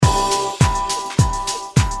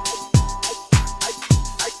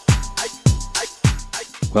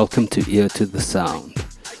Welcome to Ear to the Sound,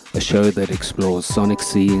 a show that explores sonic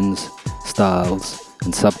scenes, styles,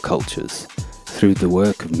 and subcultures through the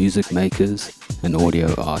work of music makers and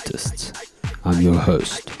audio artists. I'm your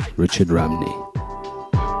host, Richard Rumney.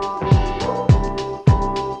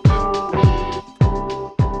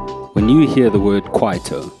 When you hear the word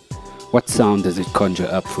Kwaito, what sound does it conjure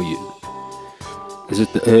up for you? Is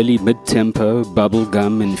it the early mid-tempo,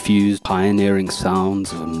 bubblegum-infused pioneering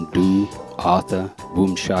sounds of Mdu, Arthur,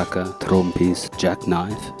 Boom Shaka, Trompis,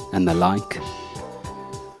 Jackknife, and the like?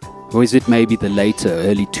 Or is it maybe the later,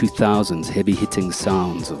 early 2000s heavy-hitting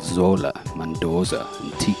sounds of Zola, Mendoza,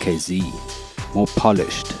 and TKZ, more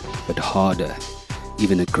polished, but harder,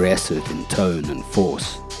 even aggressive in tone and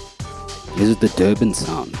force? Is it the Durban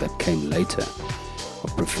sound that came later,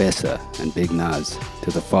 of Professor and Big Naz to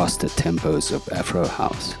the faster tempos of Afro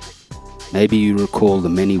House? Maybe you recall the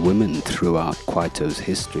many women throughout Kwaito's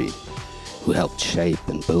history who helped shape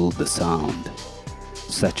and build the sound,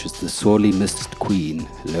 such as the sorely missed queen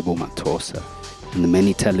Lebo Mathosa, and the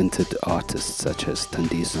many talented artists such as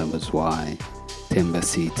Thandizito,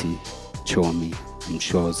 Tembasiti, Chomi,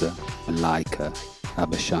 Mshoza, Malaika,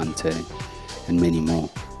 Abashante, and many more.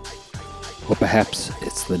 Or perhaps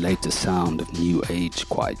it's the latest sound of new age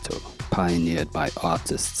Kwaito, pioneered by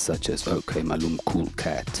artists such as OK Malum Cool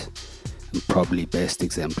Cat, and probably best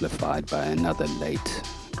exemplified by another late,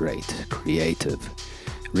 great, creative,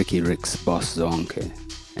 Ricky Rick's Boss Zonke,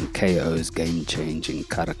 and KO's game-changing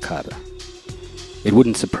Karakara. It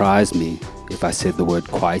wouldn't surprise me if I said the word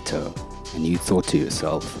Kwaito and you thought to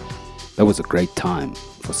yourself, that was a great time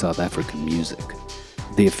for South African music.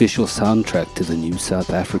 The official soundtrack to the new South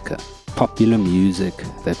Africa. Popular music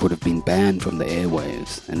that would have been banned from the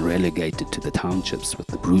airwaves and relegated to the townships with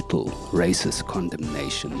the brutal, racist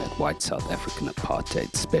condemnation that white South African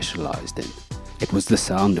apartheid specialized in. It was the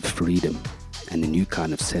sound of freedom and a new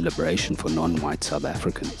kind of celebration for non-white South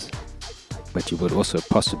Africans. But you would also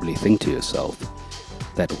possibly think to yourself,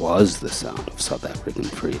 that was the sound of South African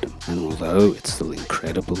freedom. And although it's still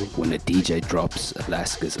incredible when a DJ drops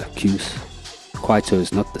Alaska's Accuse, Kwaito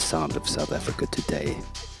is not the sound of South Africa today.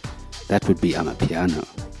 That would be Amapiano,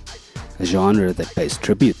 a genre that pays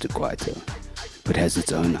tribute to Kwaito, but has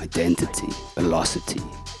its own identity, velocity,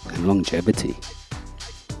 and longevity.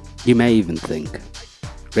 You may even think,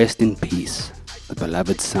 rest in peace, the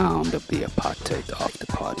beloved sound of the apartheid after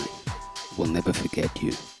party. We'll never forget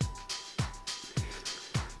you.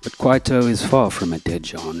 But Kwaito is far from a dead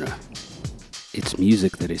genre. It's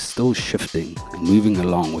music that is still shifting and moving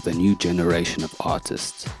along with a new generation of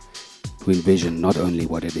artists who envision not only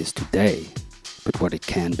what it is today, but what it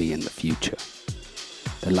can be in the future.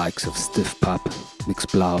 The likes of Stiff Pup, Mix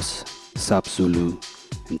Blouse, Sub Zulu,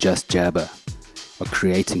 and Just Jabber are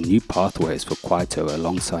creating new pathways for Kwaito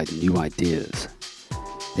alongside new ideas.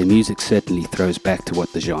 Their music certainly throws back to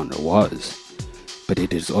what the genre was, but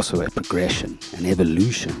it is also a progression, an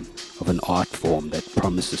evolution of an art form that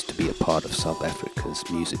promises to be a part of South Africa's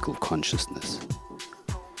musical consciousness.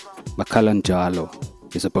 Makhalanjalo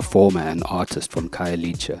is a performer and artist from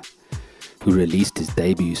Khayelitsha who released his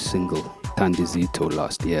debut single, Thandizito,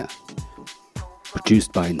 last year.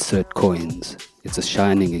 Produced by Insertcoinz, it's a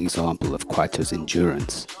shining example of Kwaito's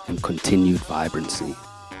endurance and continued vibrancy.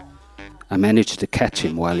 I managed to catch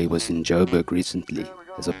him while he was in Joburg recently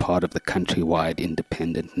as a part of the countrywide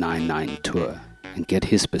independent 9/9 tour and get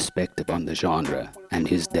his perspective on the genre and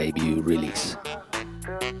his debut release.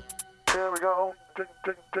 Here we go.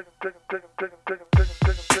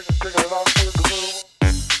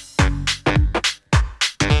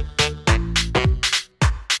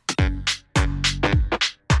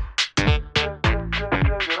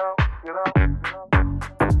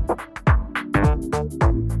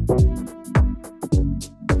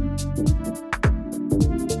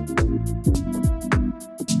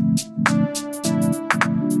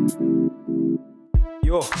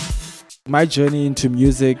 My journey into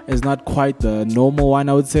music is not quite the normal one,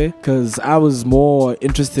 I would say, because I was more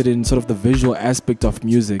interested in sort of the visual aspect of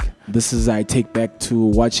music. This is, I take back to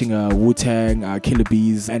watching Wu-Tang, Killer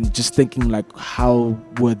Bees, and just thinking like, how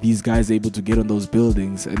were these guys able to get on those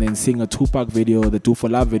buildings? And then seeing a Tupac video, the Do For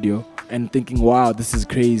Love video, and thinking, wow, this is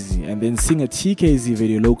crazy. And then seeing a TKZ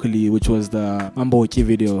video locally, which was the Mambo Ki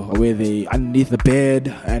video, where they underneath the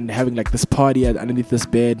bed and having like this party underneath this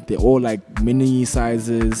bed. They're all like mini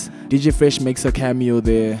sizes. DJ Fresh makes a cameo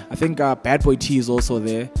there. I think Bad Boy T is also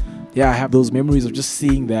there. yeah, I have those memories of just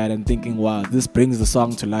seeing that and thinking, wow, this brings the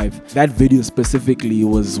song to life. That video specifically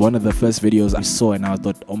was one of the first videos I saw, and I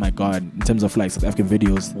thought, oh my god, in terms of like South African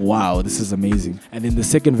videos, wow, this is amazing. And then the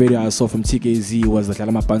second video I saw from TKZ was the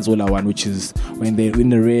Lalama Panzola one, which is when they're in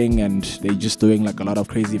the ring and they're just doing like a lot of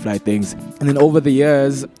crazy fly things. And then over the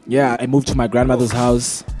years, yeah, I moved to my grandmother's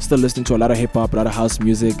house, still listening to a lot of hip-hop, a lot of house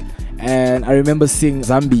music. And I remember seeing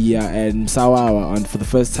Zambia and Sawawa on for the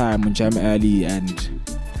first time on Jam Alley, and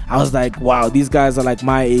I was like, wow, these guys are like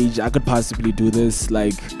my age. I could possibly do this.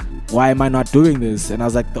 Like, why am I not doing this? And I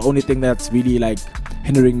was like, the only thing that's really like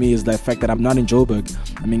hindering me is the fact that I'm not in Joburg.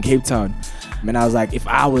 I'm in Cape Town. And I was like, if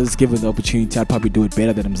I was given the opportunity, I'd probably do it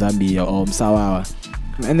better than Mzambia or Msawawa.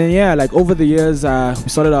 And then yeah, like over the years, we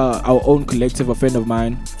started our own collective, a friend of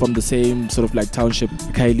mine from the same sort of like township,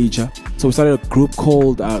 Khayelitsha. So we started a group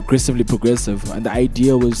called Aggressively Progressive, and the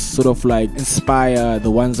idea was sort of like inspire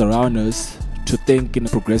the ones around us to think in a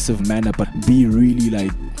progressive manner, but be really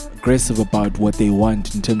like aggressive about what they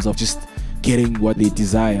want in terms of just getting what they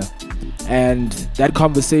desire. And that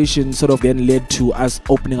conversation sort of then led to us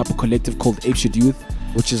opening up a collective called Apeshit Youth,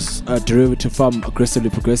 which is a derivative from Aggressively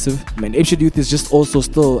Progressive. And Apeshit Youth is just also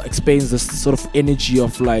still explains this sort of energy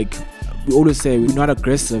of like, we always say we're not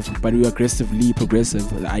aggressive, but we're aggressively progressive.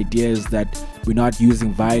 The idea is that we're not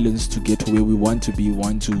using violence to get to where we want to be. We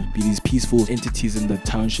want to be these peaceful entities in the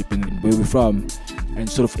township and where we're from, and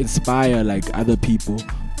sort of inspire like other people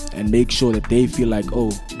and make sure that they feel like,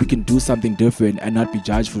 oh, we can do something different and not be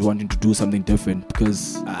judged for wanting to do something different.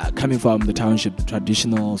 Because coming from the township, the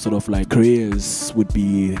traditional sort of like careers would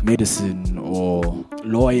be medicine or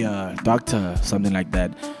lawyer, doctor, something like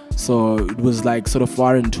that. So it was like sort of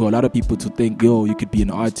foreign to a lot of people to think, yo, you could be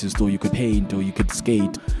an artist or you could paint or you could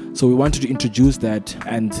skate. So we wanted to introduce that,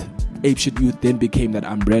 and Apeshit Youth then became that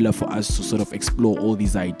umbrella for us to sort of explore all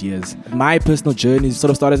these ideas. My personal journey sort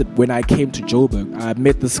of started when I came to Joburg. I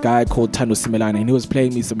met this guy called Thandizito, and he was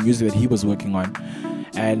playing me some music that he was working on.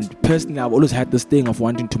 And personally, I've always had this thing of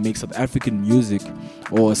wanting to make South African music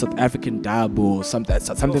or South African dub or something that's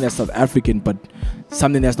South African, but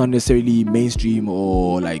something that's not necessarily mainstream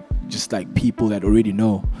or like just like people that already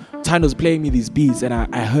know. Tando was playing me these beats, and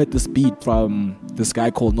I heard this beat from this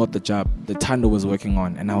guy called Not The Job that Tando was working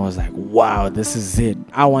on, and I was like, wow, this is it.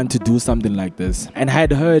 I want to do something like this. And I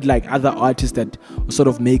had heard like other artists that were sort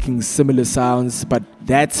of making similar sounds, but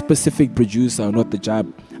that specific producer, Not The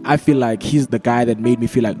Job, I feel like he's the guy that made me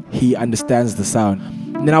feel like he understands the sound.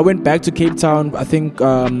 And then I went back to Cape Town, I think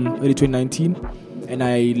early 2019, and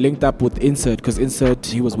I linked up with Insert, because Insert,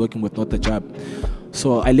 he was working with Not The Job.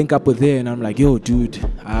 So I link up with her and I'm like, yo dude,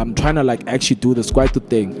 I'm trying to like actually do this Kwaito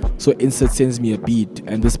thing. So Insert sends me a beat,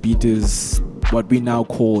 and this beat is what we now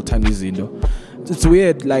call Thandizito. It's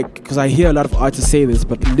weird, like, because I hear a lot of artists say this,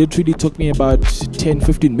 but it literally took me about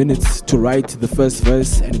 10-15 minutes to write the first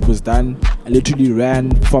verse, and it was done. I literally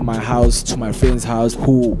ran from my house to my friend's house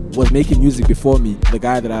who was making music before me, the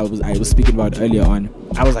guy that I was speaking about earlier on.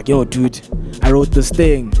 I was like, yo dude, I wrote this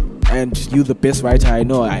thing, and you the best writer I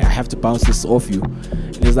know, I have to bounce this off you.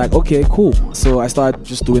 And he's like, okay, cool. So I start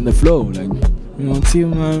just doing the flow, like, you know,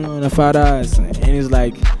 team on the fathers, and he's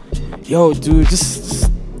like, yo dude, just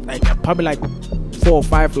like probably like 4 or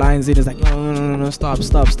 5 lines in, he's like, no, stop.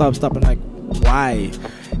 I'm like, why?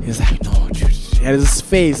 He's like, no, dude. He had his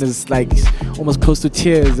face, and it's like almost close to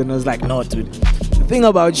tears, and I was like, no, dude. The thing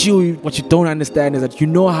about you, what you don't understand is that you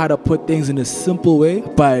know how to put things in a simple way,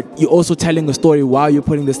 but you're also telling a story while you're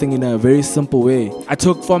putting this thing in a very simple way. I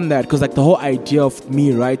took from that, because like the whole idea of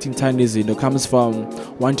me writing Thandizito comes from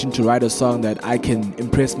wanting to write a song that I can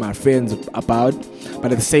impress my friends about,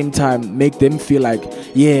 but at the same time make them feel like,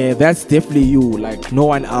 yeah, that's definitely you. Like no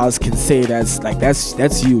one else can say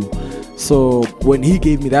that's you. So when he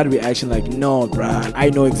gave me that reaction, like, no, bruh,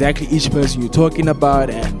 I know exactly each person you're talking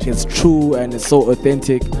about, and it's true and it's so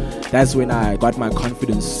authentic, that's when I got my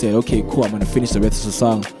confidence to say, okay, cool, I'm gonna finish the rest of the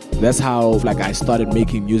song. That's how like I started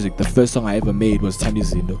making music. The first song I ever made was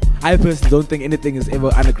Thandizito. I personally don't think anything is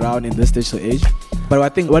ever underground in this digital age, but I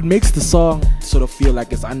think what makes the song sort of feel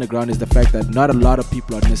like it's underground is the fact that not a lot of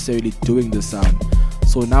people are necessarily doing this sound.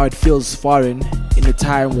 So now it feels foreign in a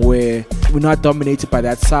time where we're not dominated by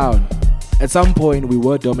that sound. At some point we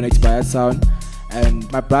were dominated by that sound,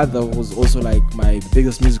 and my brother was also like my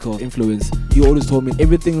biggest musical influence. He always told me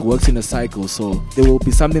everything works in a cycle, so there will be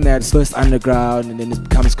something that's first underground and then it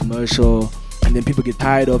becomes commercial, and then people get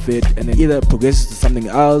tired of it, and then either progresses to something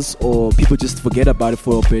else or people just forget about it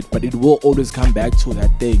for a bit, but it will always come back to that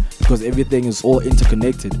thing because everything is all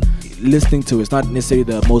interconnected. Listening to it's not necessarily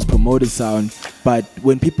the most promoted sound, but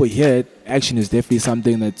when people hear it, action is definitely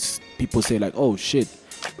something that people say like, oh shit,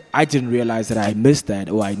 I didn't realize that I missed that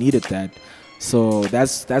or I needed that. So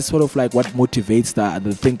that's sort of like what motivates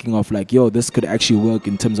the thinking of like, yo, this could actually work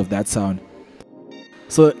in terms of that sound.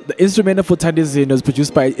 So the instrumental for Thandizito was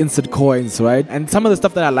produced by Insertcoinz, right? And some of the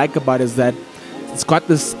stuff that I like about it is that it's got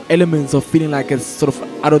this elements of feeling like it's sort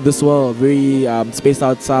of out of this world, very spaced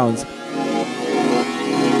out sounds.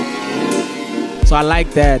 So I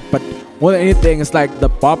like that, but more than anything, it's like the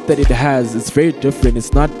bop that it has, it's very different.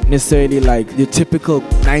 It's not necessarily like your typical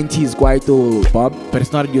 90s Kwaito bop, but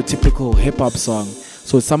it's not your typical hip-hop song.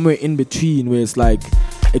 So it's somewhere in between where it's like,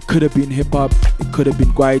 it could have been hip-hop, it could have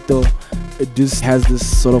been Kwaito. It just has this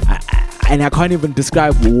sort of, and I can't even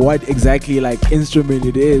describe what exactly like instrument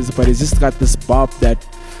it is, but it's just got this bop that,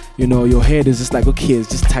 you know, your head is just like, okay, it's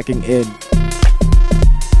just tacking in.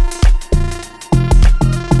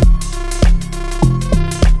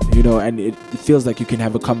 You know, and it feels like you can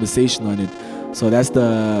have a conversation on it. So that's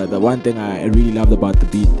the one thing I really loved about the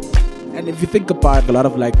beat. And if you think about a lot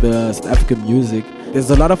of like the South African music, there's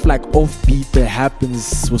a lot of like offbeat that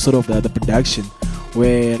happens with sort of the production,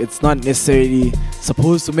 where it's not necessarily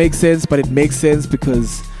supposed to make sense, but it makes sense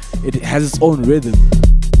because it has its own rhythm.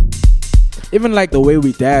 Even like the way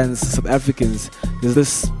we dance, South Africans, there's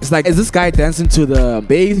this, it's like, is this guy dancing to the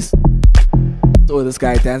bass or this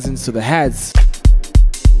guy dancing to the hats?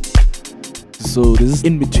 So this is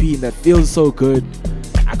in between that feels so good,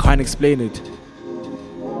 I can't explain it.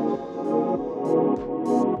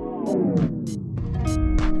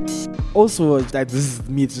 Also, like, this is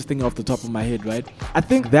me just thinking off the top of my head, right? I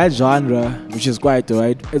think that genre, which is Kwaito,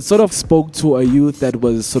 right? It sort of spoke to a youth that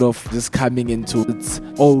was sort of just coming into its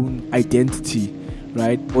own identity,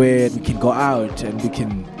 right? Where we can go out and we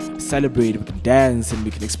can celebrate, we can dance, and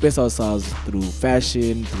we can express ourselves through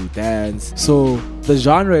fashion, through dance. So the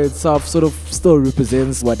genre itself sort of still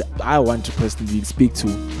represents what I want to personally speak to,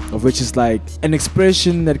 of which is like an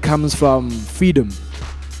expression that comes from freedom.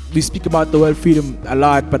 We speak about the word freedom a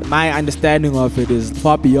lot, but my understanding of it is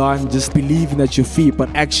far beyond just believing that you're free,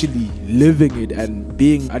 but actually living it and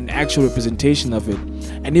being an actual representation of it.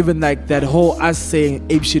 And even like that whole us saying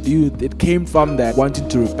apeshit youth, it came from that wanting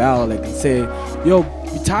to rebel, like and say, yo,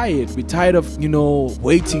 we're tired of, you know,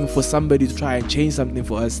 waiting for somebody to try and change something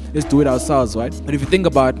for us. Let's do it ourselves, right? But if you think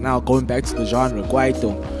about now, going back to the genre,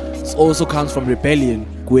 Kwaito, it also comes from rebellion,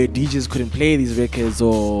 where DJs couldn't play these records,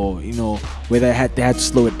 or, you know, where they had to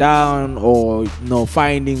slow it down, or, you know,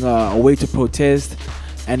 finding a way to protest.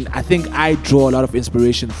 And I think I draw a lot of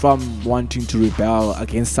inspiration from wanting to rebel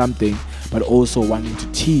against something, but also wanting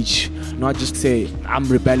to teach, not just say I'm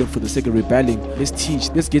rebelling for the sake of rebelling. Let's teach,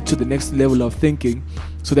 let's get to the next level of thinking,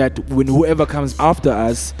 so that when whoever comes after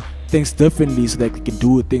us thinks differently, so that we can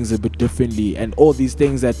do things a bit differently. And all these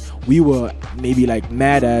things that we were maybe like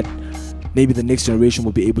mad at, maybe the next generation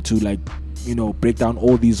will be able to, like, you know, break down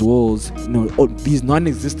all these walls, you know, all these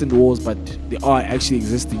non-existent walls, but they are actually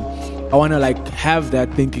existing. I want to like have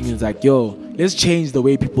that thinking. It's like, yo, let's change the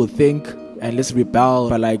way people think and let's rebel,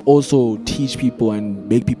 but like also teach people and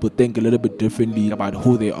make people think a little bit differently about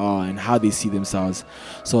who they are and how they see themselves.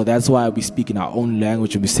 So that's why we speak in our own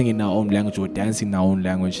language, and we sing in our own language, or dancing in our own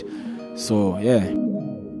language. So yeah.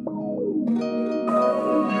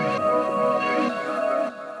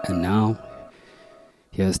 And now,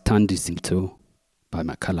 here's Thandizito by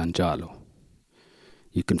Makhalanjalo.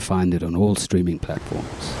 You can find it on all streaming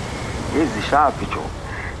platforms. Yezi sharp jo.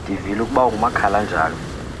 Divile ukuba uMakhalanjalo,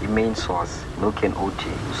 i-main source, Milk and OT,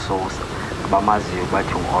 uSource, abamaziyo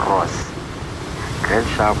bathi uOros. Grand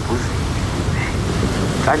sharp uzi.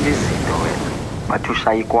 Thandizito wena. Bathi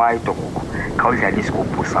ushaya iKwaito ngoku. Khawudlala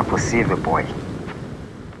isigubhu sapho sive boy.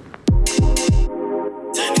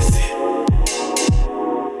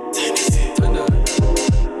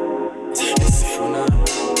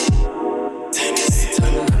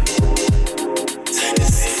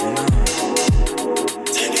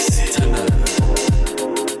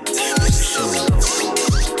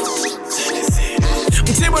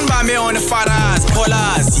 On the fathers,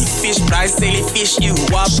 polars, fish price, silly fish, you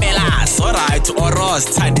wapelas, alright, Oros,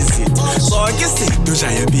 Thandizito. So I guess it do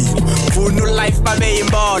Jayabin. For no life, baby, in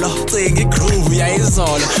ball, take a crew, yeah, is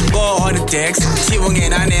all. Go on the decks, Tivung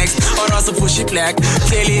in our next, Oros push it black,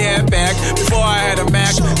 clearly hair back, before I had a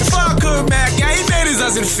Mac, before I could Mac, yeah, he made his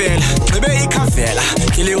doesn't fail. The baby can fail,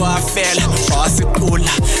 kill you a fail, pass it cool,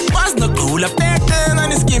 pass no cooler, back then,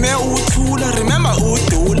 and it's give me Utula, remember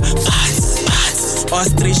Utul, fast.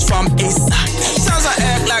 Ostrich from east side. Sounds I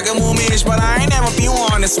act like a moomish, but I ain't never been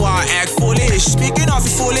one, that's why I act foolish. Speaking of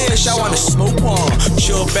it foolish, I wanna smoke one.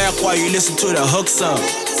 Chill back while you listen to the hooks up.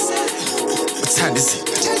 What time is it?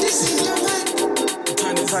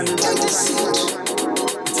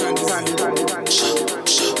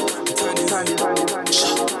 Party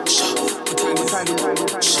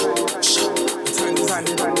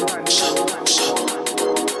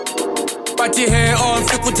hair on,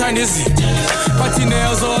 flip Thandizito. Party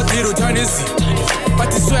nails on, little Thandizito.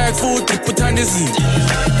 Party swag food, trip Thandizito.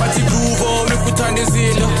 Party groove on, make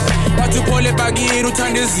Thandizito. Party pole baggy,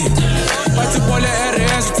 Thandizito. Party pole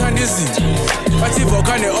RS, Thandizito. Party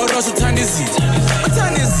vocane oros, Thandizito.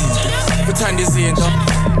 Thandizito.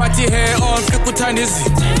 Party hair on, flip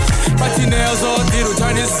Thandizito. Party nails on, little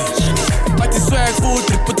Thandizito. Party swag food,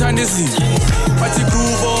 trip Thandizito. Party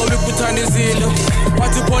groove on, make Thandizito.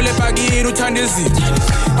 Party pole baggy, Thandizito.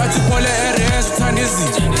 Party pole RS,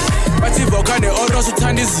 Thandizito. Party vocane oros,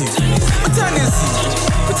 Thandizito.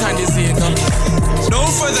 No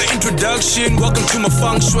further introduction. Welcome to my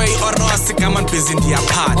feng shui oros. I'm busy in the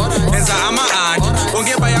apart. Enza ama art.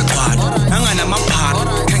 Onge baya quad. Angana mapart.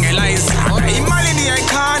 Khangela izada. Imali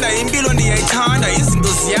ndiyayikhanda, impilo ndiyayithanda, izinto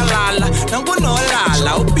ziyalala.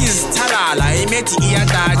 Nangunolala, ubhizi thalala, imethi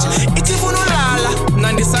iyadatsha. Ithi funa ulala,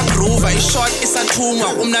 mna ndisagroova, ishort isathungwa,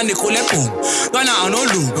 umna ndikhule boom. Lwana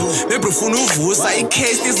anoluku, lebro funa uvusa,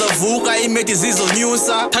 icase izovuka, imethi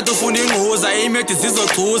zizonyusa. Thatha ufuna ingquza, imethi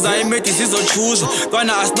zizogcuza, imethi zizochuza.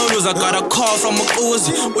 Lwana asinoluza, got a call from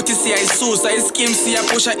uquzi. Uthi siyayisusa, iskim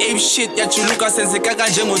siyapusha ape shit, yajuluka senzeka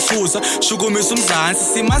kanjengothusa. Shukumisa umzansi,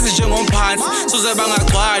 simazi njengomphansi. Suze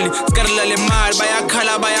bangagcwali, sikarela le mali,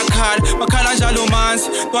 bayakhala, Makhalanjalo manzi,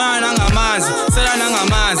 lwana nangamanzi, sela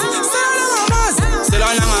nangamanzi,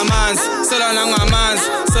 sela nangamanzi, sela nangamanzi,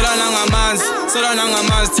 sela nangamanzi, sela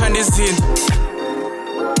nangamanzi, Thandizito.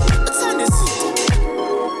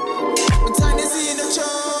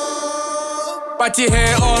 Party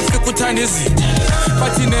hair on, flip Thandizito.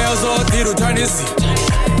 Party nails on, little Thandizito.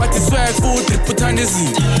 Party swag food, trip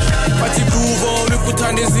Thandizito. Party groove on, make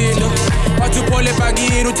Thandizito. Party pole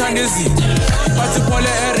baggy, Thandizito. Party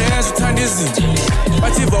pole RS, Thandizito.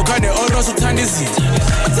 Party vocane oros, Thandizito.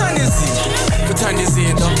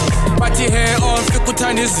 Thandizito. Party hair on, flip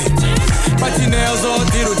Thandizito. Party nails on,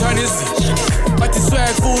 little Thandizito. Party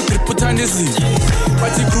swag food, trip Thandizito.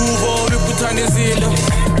 Party groove on, make Thandizito.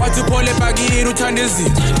 Party pole baggy,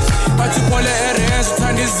 Thandizito. Party pole RS,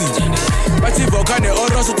 Thandizito. Party vocane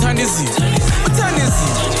oros, Thandizito.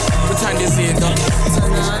 Thandizito. Thandizito.